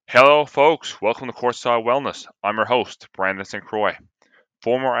Hello, folks. Welcome to Courtside Wellness. I'm your host, Brandon St. Croix,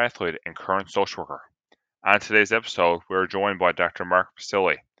 former athlete and current social worker. On today's episode, we are joined by Dr. Marc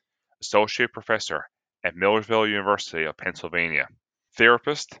Felizzi, Associate Professor at Millersville University of Pennsylvania,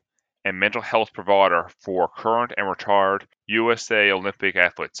 therapist and mental health provider for current and retired USA Olympic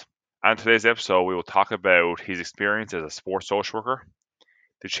athletes. On today's episode, we will talk about his experience as a sports social worker,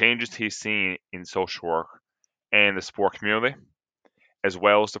 the changes he's seen in social work and the sport community, as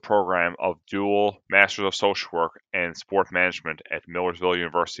well as the program of dual Masters of Social Work and Sport Management at Millersville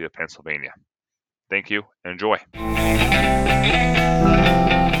University of Pennsylvania. Thank you and enjoy.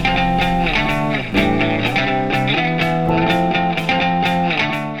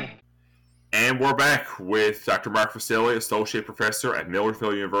 And we're back with Dr. Marc Felizzi, Associate Professor at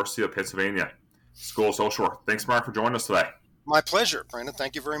Millersville University of Pennsylvania, School of Social Work. Thanks, Marc, for joining us today. My pleasure, Brandon.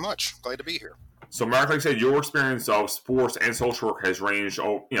 Thank you very much. Glad to be here. So, Marc, like I said, your experience of sports and social work has ranged,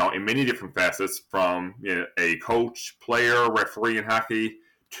 in many different facets, from a coach, player, referee in hockey,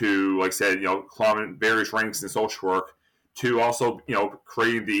 to, like I said, climbing various ranks in social work, to also,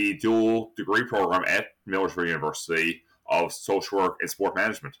 creating the dual degree program at Millersville University of Social Work and Sport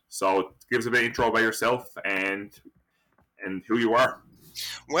Management. So, give us a bit of intro about yourself and who you are.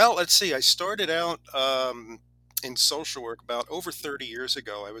 Well, let's see. I started out in social work about over 30 years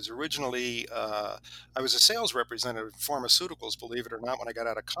ago. I was originally, I was a sales representative in pharmaceuticals, believe it or not, when I got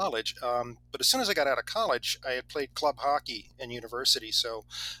out of college. But as soon as I got out of college, I had played club hockey in university. So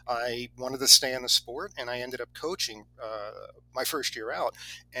I wanted to stay in the sport, and I ended up coaching my first year out.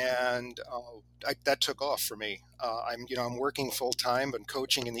 And that took off for me. I'm working full time, but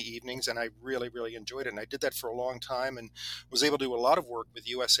coaching in the evenings, and I really, really enjoyed it. And I did that for a long time, and was able to do a lot of work with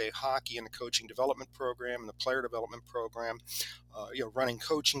USA Hockey in the coaching development program and the player development program. Running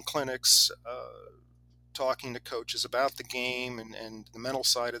coaching clinics, talking to coaches about the game and the mental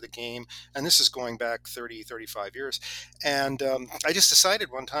side of the game. And this is going back 30, 35 years. And I just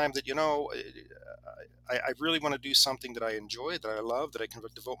decided one time that, I really want to do something that I enjoy, that I love, that I can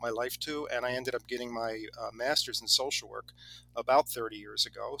devote my life to. And I ended up getting my master's in social work about 30 years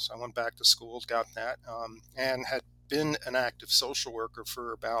ago. So I went back to school, got that, and had been an active social worker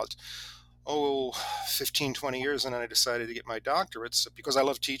for about 15, 20 years. And then I decided to get my doctorates because I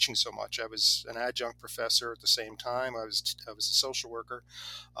love teaching so much. I was an adjunct professor at the same time. I was a social worker,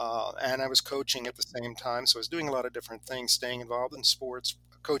 and I was coaching at the same time. So I was doing a lot of different things, staying involved in sports,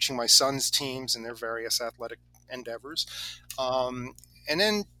 coaching my son's teams in their various athletic endeavors. And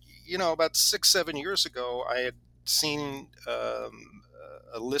then, about 6, 7 years ago, I had seen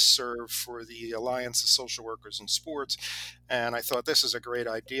a listserv for the Alliance of Social Workers in Sports, and I thought this is a great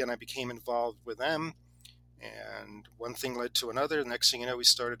idea, and I became involved with them. And one thing led to another. The next thing you know, we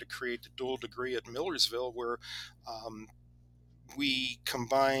started to create the dual degree at Millersville, where we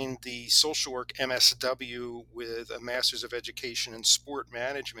combined the social work MSW with a Master's of Education in Sport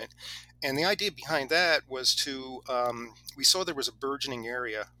Management. And the idea behind that was we saw there was a burgeoning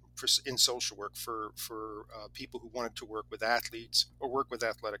area in social work for people who wanted to work with athletes or work with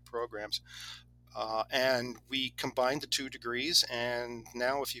athletic programs. And we combined the two degrees, and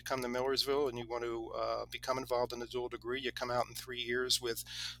now if you come to Millersville and you want to become involved in a dual degree, you come out in 3 years with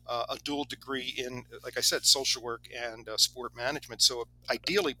a dual degree in, like I said, social work and sport management. So it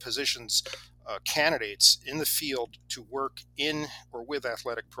ideally positions candidates in the field to work in or with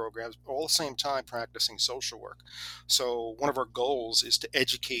athletic programs, all at the same time practicing social work. So one of our goals is to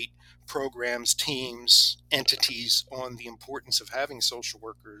educate programs, teams, entities on the importance of having social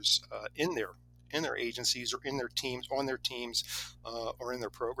workers in their agencies or in their teams, on their teams, or in their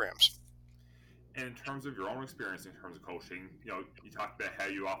programs. And in terms of your own experience in terms of coaching, you talked about how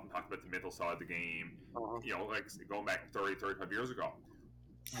you often talk about the mental side of the game, like going back 30, 35 years ago.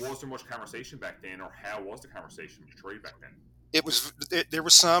 Was there much conversation back then, or how was the conversation portrayed back then? There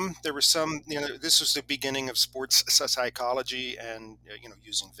was some, this was the beginning of sports psychology and,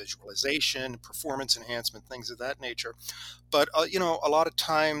 using visualization, performance enhancement, things of that nature. But, a lot of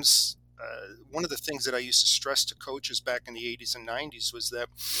times, one of the things that I used to stress to coaches back in the 80s and 90s was that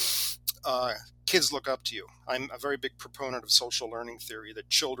kids look up to you. I'm a very big proponent of social learning theory, that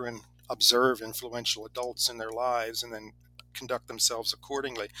children observe influential adults in their lives and then conduct themselves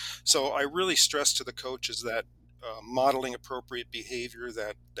accordingly. So I really stress to the coaches that modeling appropriate behavior,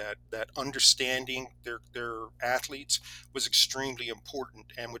 that understanding their athletes was extremely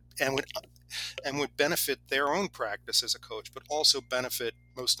important and would benefit their own practice as a coach, but also benefit,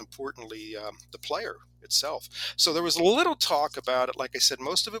 most importantly, the player itself. So there was a little talk about it. Like I said,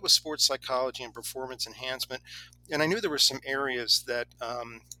 most of it was sports psychology and performance enhancement, and I knew there were some areas that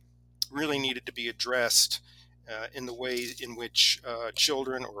really needed to be addressed in the way in which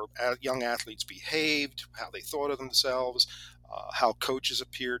children or young athletes behaved, how they thought of themselves, how coaches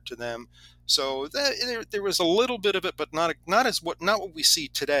appeared to them. So there was a little bit of it, but not what we see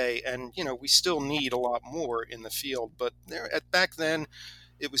today. And we still need a lot more in the field. But back then,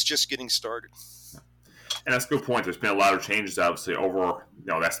 it was just getting started. And that's a good point. There's been a lot of changes, obviously, over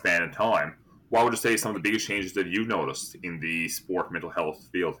that span of time. What would you say some of the biggest changes that you noticed in the sport mental health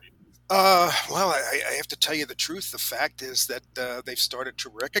field? Well, I have to tell you the truth. The fact is that they've started to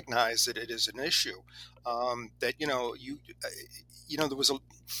recognize that it is an issue. That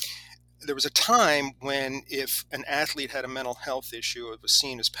there was a time when if an athlete had a mental health issue, it was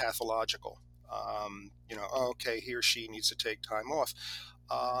seen as pathological. Okay, he or she needs to take time off,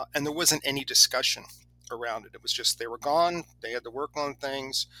 and there wasn't any discussion around it. It was just they were gone. They had to work on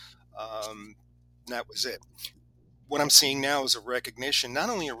things. That was it. What I'm seeing now is a recognition, not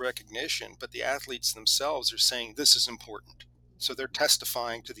only a recognition, but the athletes themselves are saying this is important. So they're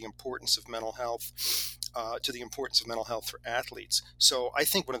testifying to the importance of mental health, for athletes. So I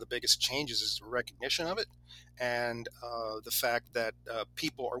think one of the biggest changes is the recognition of it, and the fact that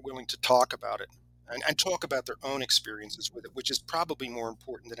people are willing to talk about it and talk about their own experiences with it, which is probably more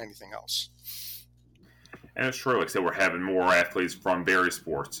important than anything else. And it's true. Like I said, we're having more athletes from various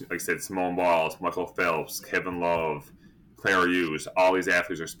sports. Like I said, Simone Biles, Michael Phelps, Kevin Love, Claire Hughes. All these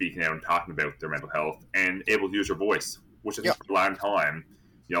athletes are speaking out and talking about their mental health and able to use their voice, which I think for a long time,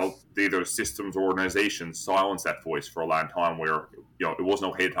 either systems or organizations silenced that voice for a long time where, it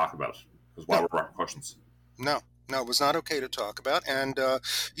wasn't okay to talk about it because why were repercussions? No, it was not okay to talk about. And,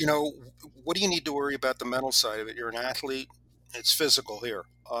 what do you need to worry about the mental side of it? You're an athlete. It's physical here.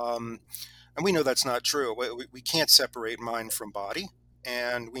 And we know that's not true. We can't separate mind from body.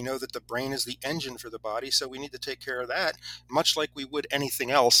 And we know that the brain is the engine for the body. So we need to take care of that, much like we would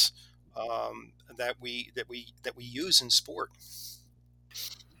anything else that we use in sport.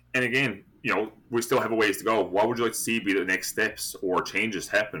 And again, we still have a ways to go. What would you like to see be the next steps or changes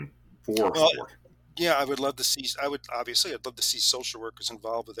happen for sport? Yeah, I would love to see. I'd love to see social workers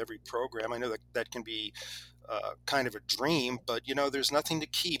involved with every program. I know that can be kind of a dream, but there's nothing to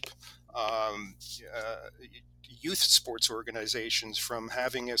keep um, uh, youth sports organizations from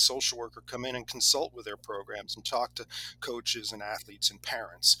having a social worker come in and consult with their programs and talk to coaches and athletes and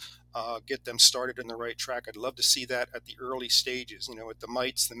parents. Get them started in the right track. I'd love to see that at the early stages, at the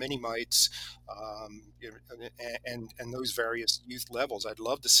mites, the mini mites, and those various youth levels. I'd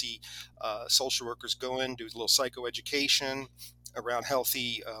love to see social workers go in, do a little psychoeducation around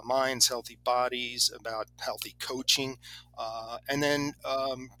healthy minds, healthy bodies, about healthy coaching, and then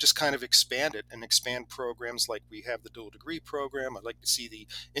just kind of expand it and expand programs like we have the dual degree program. I'd like to see the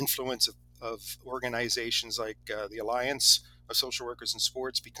influence of organizations like the Alliance of Social Workers in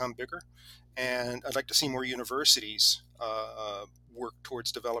Sports become bigger. And I'd like to see more universities work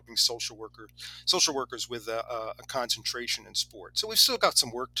towards developing social workers with a concentration in sport. So we've still got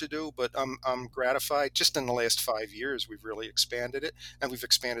some work to do, but I'm gratified. Just in the last 5 years, we've really expanded it, and we've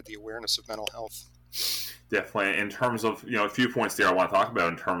expanded the awareness of mental health. Definitely. In terms of, a few points there I want to talk about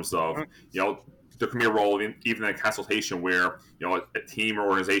in terms of, there can be a role even in a consultation where, a team or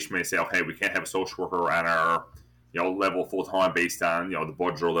organization may say, okay, we can't have a social worker on our, level full time based on, the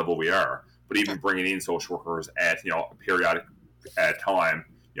budget or level we are. But even bringing in social workers at, a periodic time,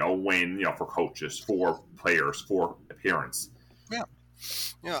 when, for coaches, for players, for appearance. Yeah.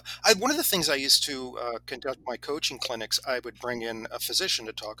 Yeah. One of the things I used to conduct my coaching clinics, I would bring in a physician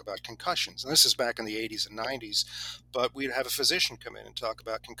to talk about concussions. And this is back in the 80s and 90s, but we'd have a physician come in and talk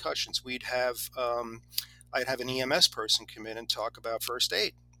about concussions. I'd have an EMS person come in and talk about first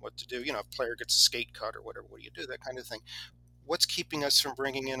aid, what to do. If a player gets a skate cut or whatever, what do you do? That kind of thing. What's keeping us from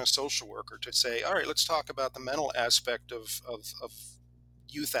bringing in a social worker to say, all right, let's talk about the mental aspect of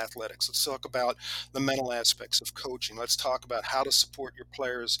youth athletics. Let's talk about the mental aspects of coaching. Let's talk about how to support your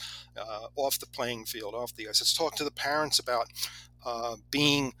players off the playing field, off the ice. Let's talk to the parents about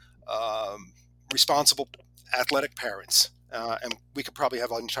being responsible athletic parents. And we could probably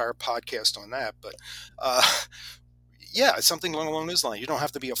have an entire podcast on that. But yeah, it's something along those lines. You don't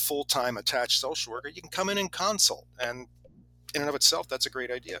have to be a full-time attached social worker. You can come in and consult. And in and of itself, that's a great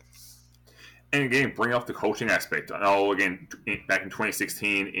idea. And again, bring up the coaching aspect. I know, again, back in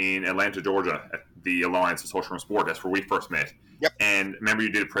 2016 in Atlanta, Georgia, at the Alliance of Social and Sport, that's where we first met. Yep. And remember,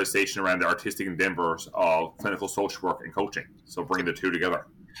 you did a presentation around the artistic endeavors of clinical social work and coaching. So bring the two together.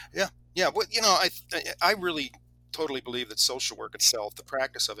 Yeah. Well, I really totally believe that social work itself, the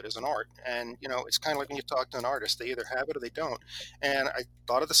practice of it, is an art. And, it's kind of like when you talk to an artist, they either have it or they don't. And I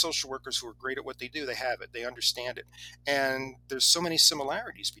thought of the social workers who are great at what they do. They have it, they understand it. And there's so many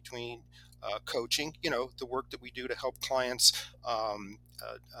similarities between coaching, the work that we do to help clients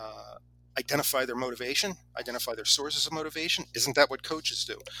identify their motivation, identify their sources of motivation. Isn't that what coaches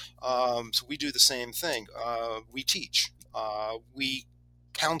do? So we do the same thing. We teach, we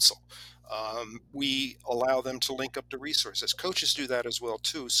counsel. We allow them to link up to resources. Coaches do that as well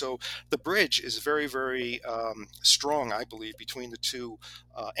too. So the bridge is very, very strong, I believe, between the two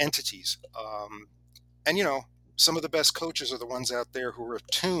entities. And some of the best coaches are the ones out there who are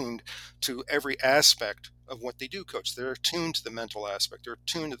attuned to every aspect of what they do. Coach, they're attuned to the mental aspect, they're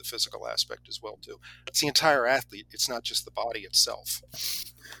attuned to the physical aspect as well too. It's the entire athlete, it's not just the body itself.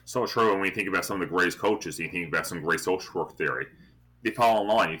 So true. When we think about some of the greatest coaches, you think about some great social work theory. They fall in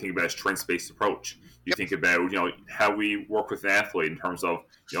line. You think about a strengths-based approach. You Yep. think about how we work with an athlete in terms of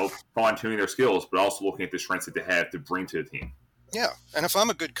fine-tuning their skills, but also looking at the strengths that they have to bring to the team. Yeah, and if I'm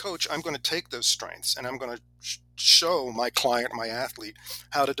a good coach, I'm going to take those strengths and I'm going to show my client, my athlete,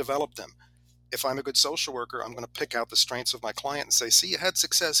 how to develop them. If I'm a good social worker, I'm going to pick out the strengths of my client and say, see, you had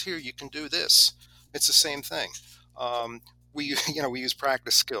success here, you can do this. It's the same thing. We use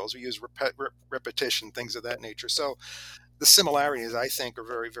practice skills, we use repetition, things of that nature. So the similarities, I think, are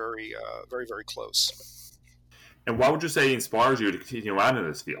very, very, very, very close. And what would you say inspires you to continue on in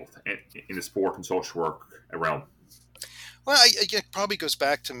this field, in the sport and social work realm? Well, it probably goes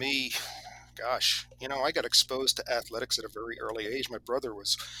back to me. Gosh, I got exposed to athletics at a very early age. My brother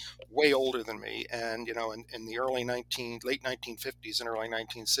was way older than me, and in the late 1950s and early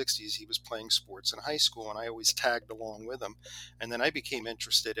 1960s, he was playing sports in high school, and I always tagged along with him. And then I became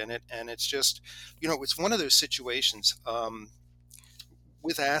interested in it, and it's just, it's one of those situations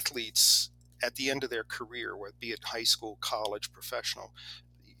with athletes at the end of their career, whether be it high school, college, professional.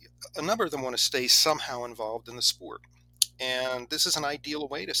 A number of them want to stay somehow involved in the sport. And this is an ideal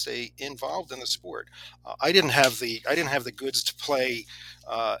way to stay involved in the sport. I didn't have the goods to play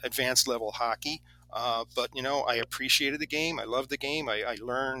advanced level hockey, but I appreciated the game. I loved the game. I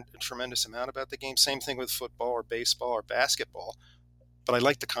learned a tremendous amount about the game. Same thing with football or baseball or basketball. But I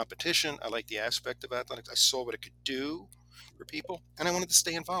liked the competition. I liked the aspect of athletics. I saw what it could do for people, and I wanted to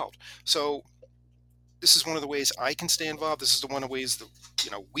stay involved. So this is one of the ways I can stay involved. This is the one of the ways that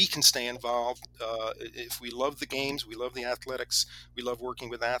we can stay involved. If we love the games, we love the athletics, we love working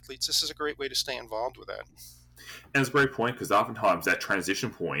with athletes. This is a great way to stay involved with that. And it's a great point because oftentimes that transition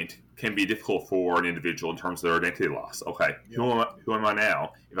point can be difficult for an individual in terms of their identity loss. Okay, who am I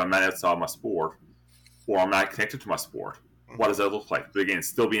now if I'm not outside my sport or I'm not connected to my sport? What does that look like? But again,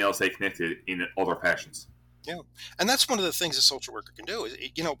 still being able to stay connected in other passions. Yeah, and that's one of the things a social worker can do.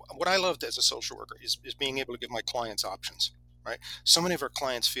 What I loved as a social worker is being able to give my clients options. Right. So many of our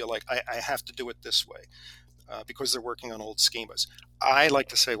clients feel like I have to do it this way because they're working on old schemas. I like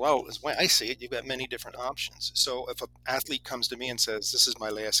to say, well, as way I see it, you've got many different options. So if an athlete comes to me and says, "This is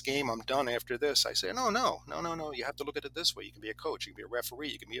my last game, I'm done after this," I say, no. You have to look at it this way. You can be a coach, you can be a referee,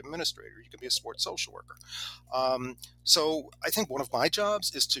 you can be an administrator, you can be a sports social worker. So I think one of my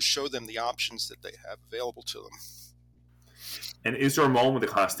jobs is to show them the options that they have available to them. And is there a moment that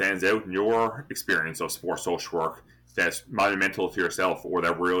kind of stands out in your experience of sports social work that's monumental to yourself, or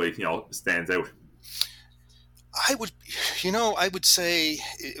that really stands out? I would say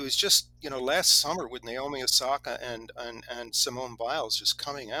it was just last summer with Naomi Osaka and Simone Biles just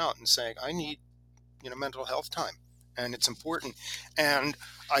coming out and saying, I need mental health time, and it's important. And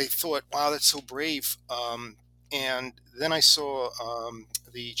I thought, wow, that's so brave. And then I saw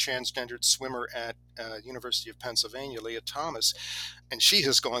the transgendered swimmer at University of Pennsylvania, Leah Thomas, and she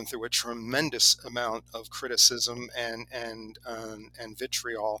has gone through a tremendous amount of criticism and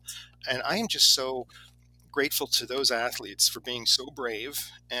vitriol. And I am just so grateful to those athletes for being so brave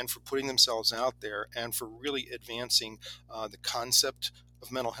and for putting themselves out there and for really advancing the concept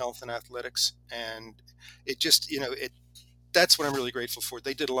of mental health in athletics. And it just, that's what I'm really grateful for.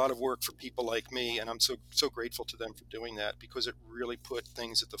 They did a lot of work for people like me, and I'm so grateful to them for doing that because it really put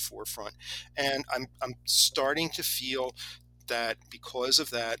things at the forefront. And I'm starting to feel that because of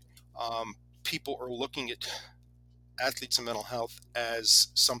that, people are looking at athletes and mental health as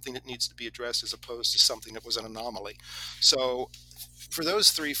something that needs to be addressed as opposed to something that was an anomaly. So for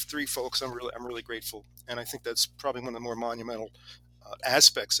those three folks, I'm really grateful, and I think that's probably one of the more monumental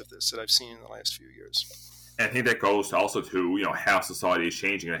aspects of this that I've seen in the last few years. And I think that goes also to how society is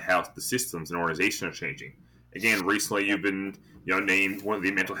changing and how the systems and organizations are changing. Again, recently you've been named one of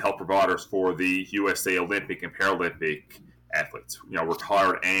the mental health providers for the USA Olympic and Paralympic athletes,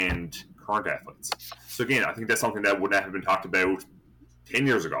 retired and current athletes. So again, I think that's something that would not have been talked about 10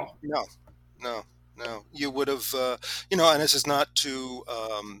 years ago. No, no, no. You would have, and this is not to,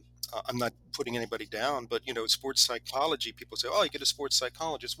 I'm not putting anybody down, but, sports psychology, people say, oh, you get a sports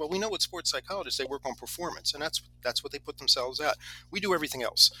psychologist. Well, we know what sports psychologists, they work on performance, and that's what they put themselves at. We do everything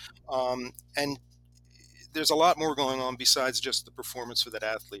else. And there's a lot more going on besides just the performance for that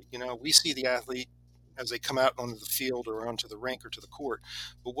athlete. We see the athlete as they come out onto the field or onto the rink or to the court,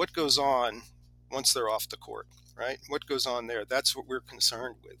 but what goes on once they're off the court, right? What goes on there? That's what we're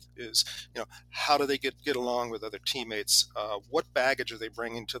concerned with is, how do they get along with other teammates? What baggage are they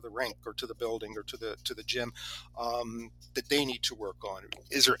bringing to the rink or to the building or to the gym that they need to work on?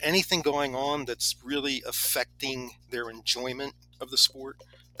 Is there anything going on that's really affecting their enjoyment of the sport?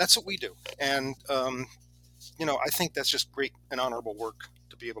 That's what we do. And, I think that's just great and honorable work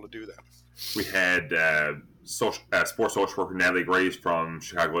to be able to do that. We had sports social worker Natalie Graves from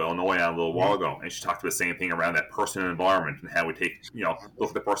Chicago, Illinois, on a little while ago, and she talked about the same thing around that person and environment and how we take, look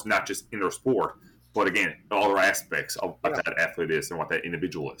at the person not just in their sport, but again, all their aspects of what that athlete is and what that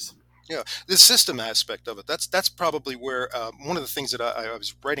individual is. Yeah, the system aspect of it. That's probably where one of the things that I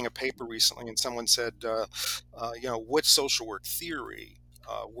was writing a paper recently, and someone said, what social work theory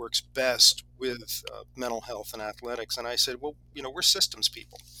works best with mental health and athletics, and I said, well, we're systems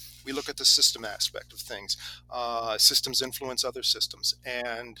people. We look at the system aspect of things. Systems influence other systems,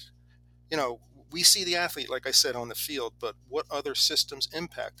 and we see the athlete, like I said, on the field, but what other systems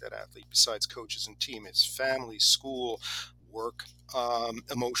impact that athlete besides coaches and teammates, family, school, work,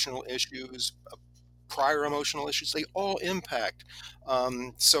 emotional issues, prior emotional issues, they all impact.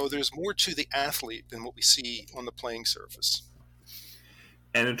 So there's more to the athlete than what we see on the playing surface.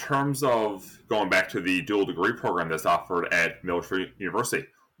 And in terms of going back to the dual degree program that's offered at Millersville University,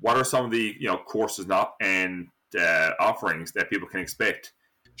 what are some of the courses and offerings that people can expect?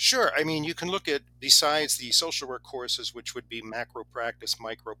 Sure. I mean, you can look at, besides the social work courses, which would be macro practice,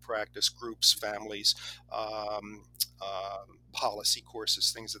 micro practice, groups, families, policy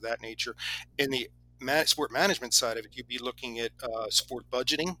courses, things of that nature. In the sport management side of it, you'd be looking at sport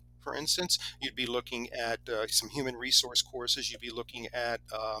budgeting, for instance. You'd be looking at some human resource courses. You'd be looking at,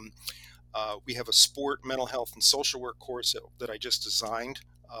 we have a sport, mental health, and social work course that I just designed.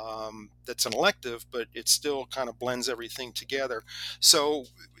 That's an elective, but it still kind of blends everything together. So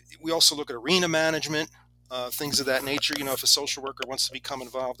we also look at arena management, things of that nature. If a social worker wants to become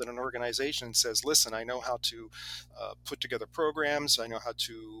involved in an organization and says, listen, I know how to put together programs, I know how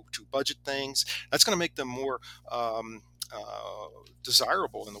to budget things, that's going to make them more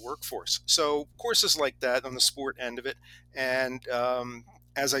desirable in the workforce. So courses like that on the sport end of it. And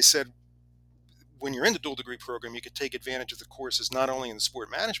as I said, when you're in the dual degree program, you could take advantage of the courses not only in the sport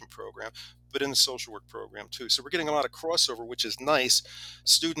management program, but in the social work program too. So we're getting a lot of crossover, which is nice.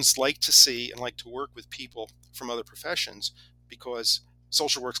 Students like to see and like to work with people from other professions because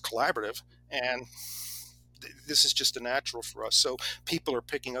social work's collaborative, and this is just a natural for us. So people are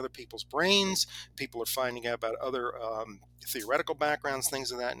picking other people's brains. People are finding out about other theoretical backgrounds,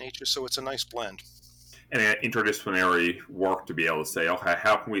 things of that nature. So it's a nice blend. And interdisciplinary work to be able to say, okay,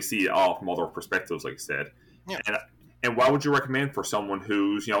 how can we see it all from other perspectives, like you said? Yeah. And what would you recommend for someone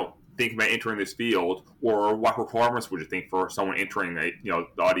who's, thinking about entering this field, or what requirements would you think for someone entering the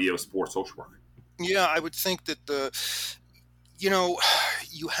idea of sports social work? Yeah, I would think that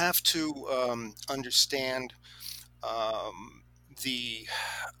you have to understand the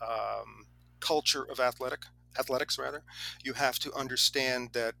culture of athletics rather. You have to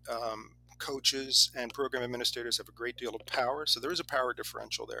understand that coaches and program administrators have a great deal of power, so there is a power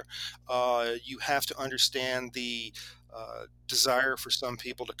differential there. You have to understand the desire for some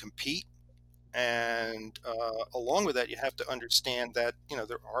people to compete, and along with that, you have to understand that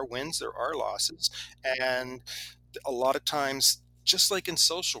there are wins, there are losses, and a lot of times, just like in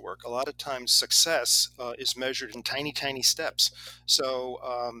social work, a lot of times success is measured in tiny steps. So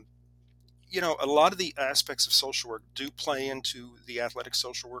a lot of the aspects of social work do play into the athletic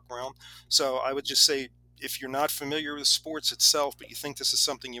social work realm. So I would just say, if you're not familiar with sports itself, but you think this is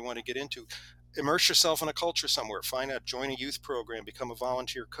something you want to get into, immerse yourself in a culture somewhere. Find out, join a youth program, become a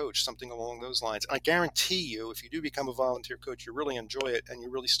volunteer coach, something along those lines. And I guarantee you, if you do become a volunteer coach, you really enjoy it and you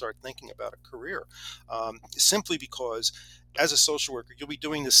really start thinking about a career. Simply because as a social worker, you'll be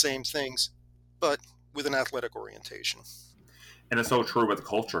doing the same things, but with an athletic orientation. And it's so true about the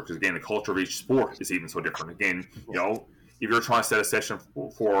culture, because again, the culture of each sport is even so different. Again, if you're trying to set a session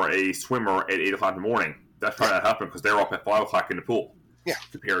for a swimmer at 8 o'clock in the morning, that's probably not happening because they're up at 5 o'clock in the pool. Yeah.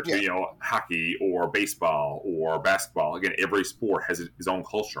 Compared to hockey or baseball or basketball. Again, every sport has its own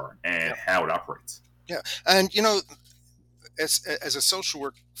culture and how it operates. Yeah, and as a social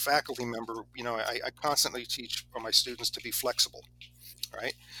work faculty member, I constantly teach my students to be flexible,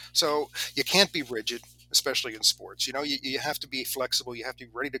 right? So you can't be rigid, especially in sports. You have to be flexible. You have to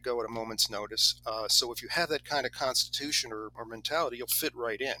be ready to go at a moment's notice. So if you have that kind of constitution or mentality, you'll fit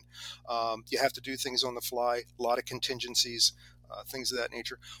right in. You have to do things on the fly, a lot of contingencies, things of that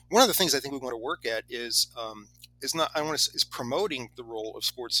nature. One of the things I think we want to work at is not I want to is promoting the role of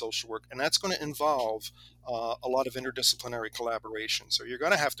sports social work, and that's going to involve a lot of interdisciplinary collaboration. So you're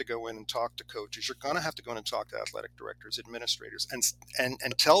going to have to go in and talk to coaches. You're going to have to go in and talk to athletic directors, administrators,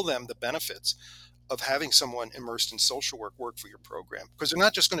 and tell them the benefits of having someone immersed in social work for your program, because they're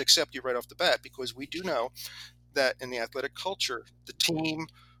not just going to accept you right off the bat, because we do know that in the athletic culture, the team,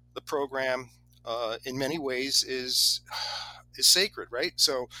 the program, in many ways is sacred, right?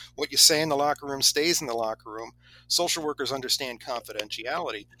 So what you say in the locker room stays in the locker room. Social workers understand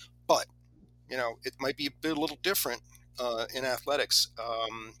confidentiality, but it might be a little different in athletics.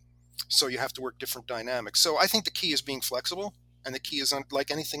 So you have to work different dynamics. So I think the key is being flexible, and the key is, like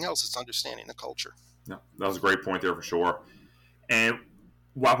anything else, it's understanding the culture. No, that was a great point there for sure. And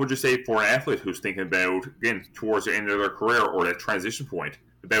what would you say for an athlete who's thinking about, again, towards the end of their career or that transition point,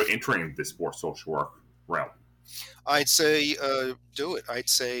 about entering the sports social work realm? I'd say do it. I'd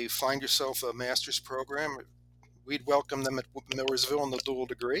say find yourself a master's program. We'd welcome them at Millersville in the dual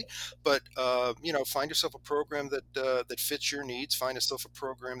degree, but find yourself a program that fits your needs. Find yourself a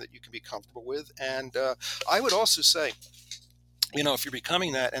program that you can be comfortable with, and I would also say, if you're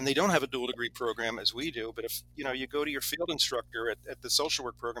becoming that, and they don't have a dual degree program as we do, but if you go to your field instructor at the social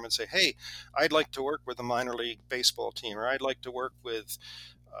work program and say, hey, I'd like to work with a minor league baseball team, or I'd like to work with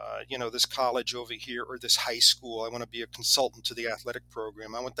this college over here, or this high school. I want to be a consultant to the athletic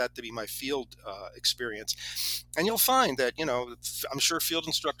program. I want that to be my field experience. And you'll find that, I'm sure field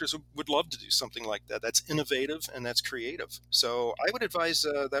instructors would love to do something like that. That's innovative and that's creative. So I would advise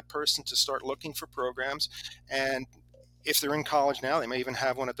that person to start looking for programs. And if they're in college now, they may even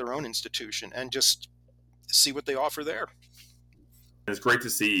have one at their own institution, and just see what they offer there. It's great to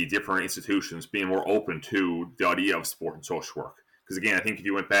see different institutions being more open to the idea of sport and social work. Because again, I think if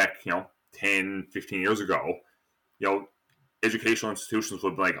you went back, 10, 15 years ago, educational institutions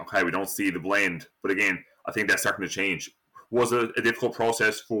would be like, okay, we don't see the blend. But again, I think that's starting to change. Was it a difficult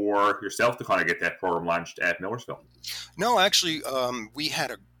process for yourself to kind of get that program launched at Millersville? No, actually, we had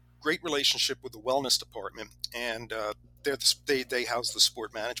a great relationship with the wellness department, and they house the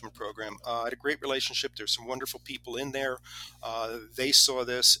sport management program. I had a great relationship. There's some wonderful people in there. They saw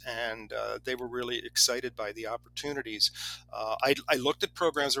this, and they were really excited by the opportunities. I looked at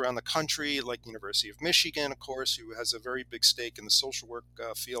programs around the country, like University of Michigan, of course, who has a very big stake in the social work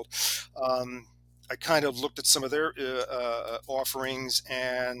field. I kind of looked at some of their offerings,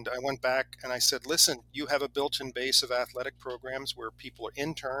 and I went back and I said, listen, you have a built-in base of athletic programs where people are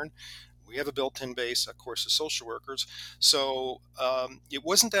intern. We have a built-in base, of course, of social workers. So it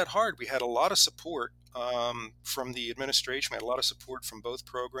wasn't that hard. We had a lot of support from the administration. We had a lot of support from both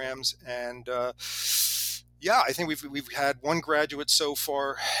programs. And I think we've had one graduate so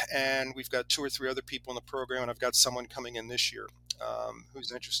far, and we've got 2 or 3 other people in the program, and I've got someone coming in this year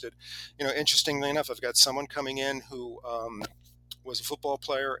who's interested. Interestingly enough, I've got someone coming in who was a football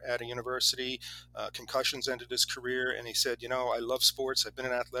player at a university. Concussions ended his career, and he said, I love sports. I've been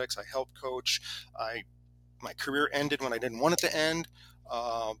in athletics. I helped coach. My career ended when I didn't want it to end,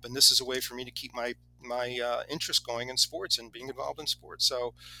 and this is a way for me to keep my interest going in sports and being involved in sports.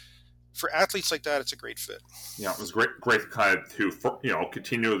 So for athletes like that, it's a great fit. Yeah, it was great kind of to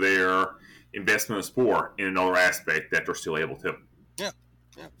continue their investment in sport in another aspect that they're still able to.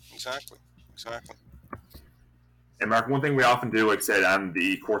 Yeah, exactly. And Mark, one thing we often do, like I said, on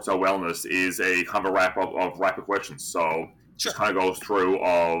the Courtside Wellness is a kind of a wrap up of rapid questions. So just kind of goes through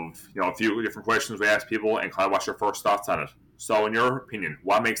of a few different questions we ask people and kind of what's your first thoughts on it. So in your opinion,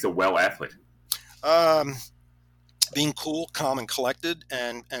 what makes a well athlete? Being cool, calm, and collected,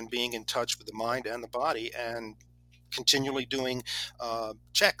 and being in touch with the mind and the body, and continually doing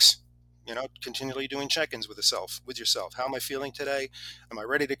checks. Continually doing check-ins with yourself. How am I feeling today? Am I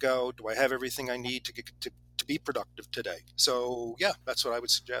ready to go? Do I have everything I need to be productive today? So that's what I would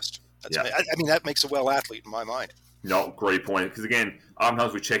suggest. That makes a well athlete in my mind. No, great point. Because again,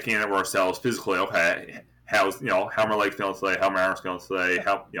 oftentimes we check in with ourselves physically. Okay, how my legs feeling today? How my arms feeling today?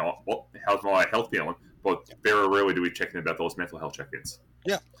 How's my health feeling? But very rarely do we check in about those mental health check-ins.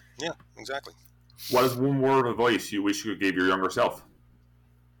 Yeah, exactly. What is one word of advice you wish you could give your younger self?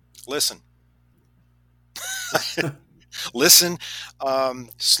 Listen. Listen.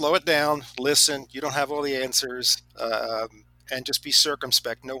 Slow it down. Listen. You don't have all the answers. and just be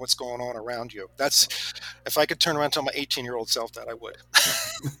circumspect, know what's going on around you. That's, if I could turn around and tell my 18-year-old self that, I would.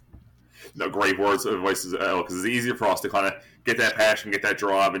 No, great words of advice because it's easier for us to kind of get that passion, get that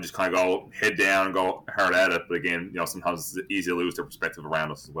drive, and just kind of go head down and go hard at it. But again, sometimes it's easy to lose their perspective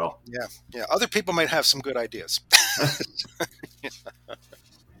around us as well. Yeah. Other people might have some good ideas.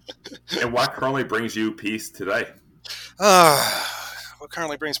 And what currently brings you peace today? What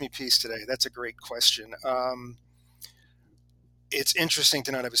currently brings me peace today? That's a great question. It's interesting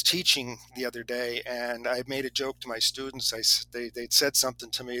to note. I was teaching the other day, and I made a joke to my students. They'd said something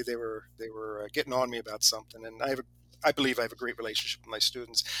to me. They were getting on me about something, and I believe I have a great relationship with my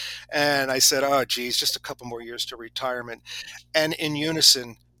students. And I said, "Oh, geez, just a couple more years to retirement." And in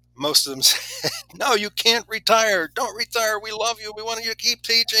unison, most of them said, "No, you can't retire. Don't retire. We love you. We want you to keep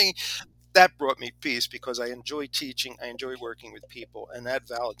teaching." That brought me peace because I enjoy teaching. I enjoy working with people, and that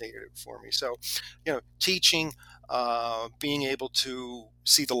validated it for me. So, teaching, being able to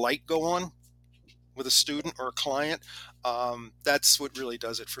see the light go on with a student or a client, that's what really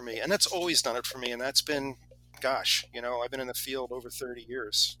does it for me. And that's always done it for me. And that's been, gosh, I've been in the field over 30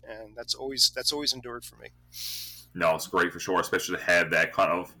 years, and that's always endured for me. No, it's great for sure, especially to have that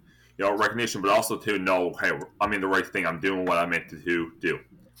kind of recognition, but also to know, hey, I'm in the right thing. I'm doing what I meant to do.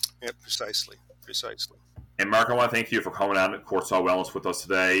 Yeah, precisely. And Mark, I want to thank you for coming on at Courtside Wellness with us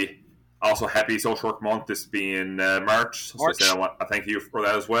today. Also, happy Social Work Month, this being March. So I want to thank you for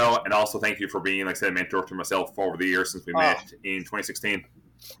that as well. And also thank you for being, like I said, a mentor to myself over the years since we met in 2016.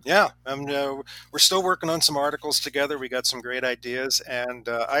 Yeah, we're still working on some articles together. We got some great ideas, and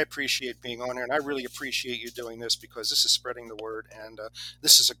I appreciate being on here, and I really appreciate you doing this because this is spreading the word, and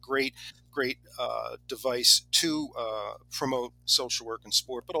this is a great device to promote social work and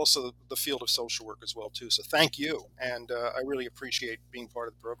sport, but also the field of social work as well too. So thank you, and I really appreciate being part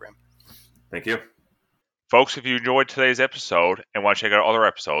of the program. Thank you. Folks, if you enjoyed today's episode and want to check out other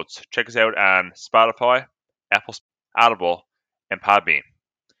episodes, check us out on Spotify, Apple, Audible, and Podbean.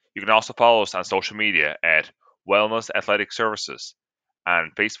 You can also follow us on social media at Wellness Athletic Services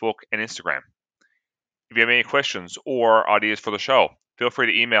on Facebook and Instagram. If you have any questions or ideas for the show, feel free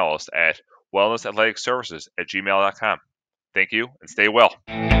to email us at wellnessathleticservices@gmail.com. Thank you and stay well.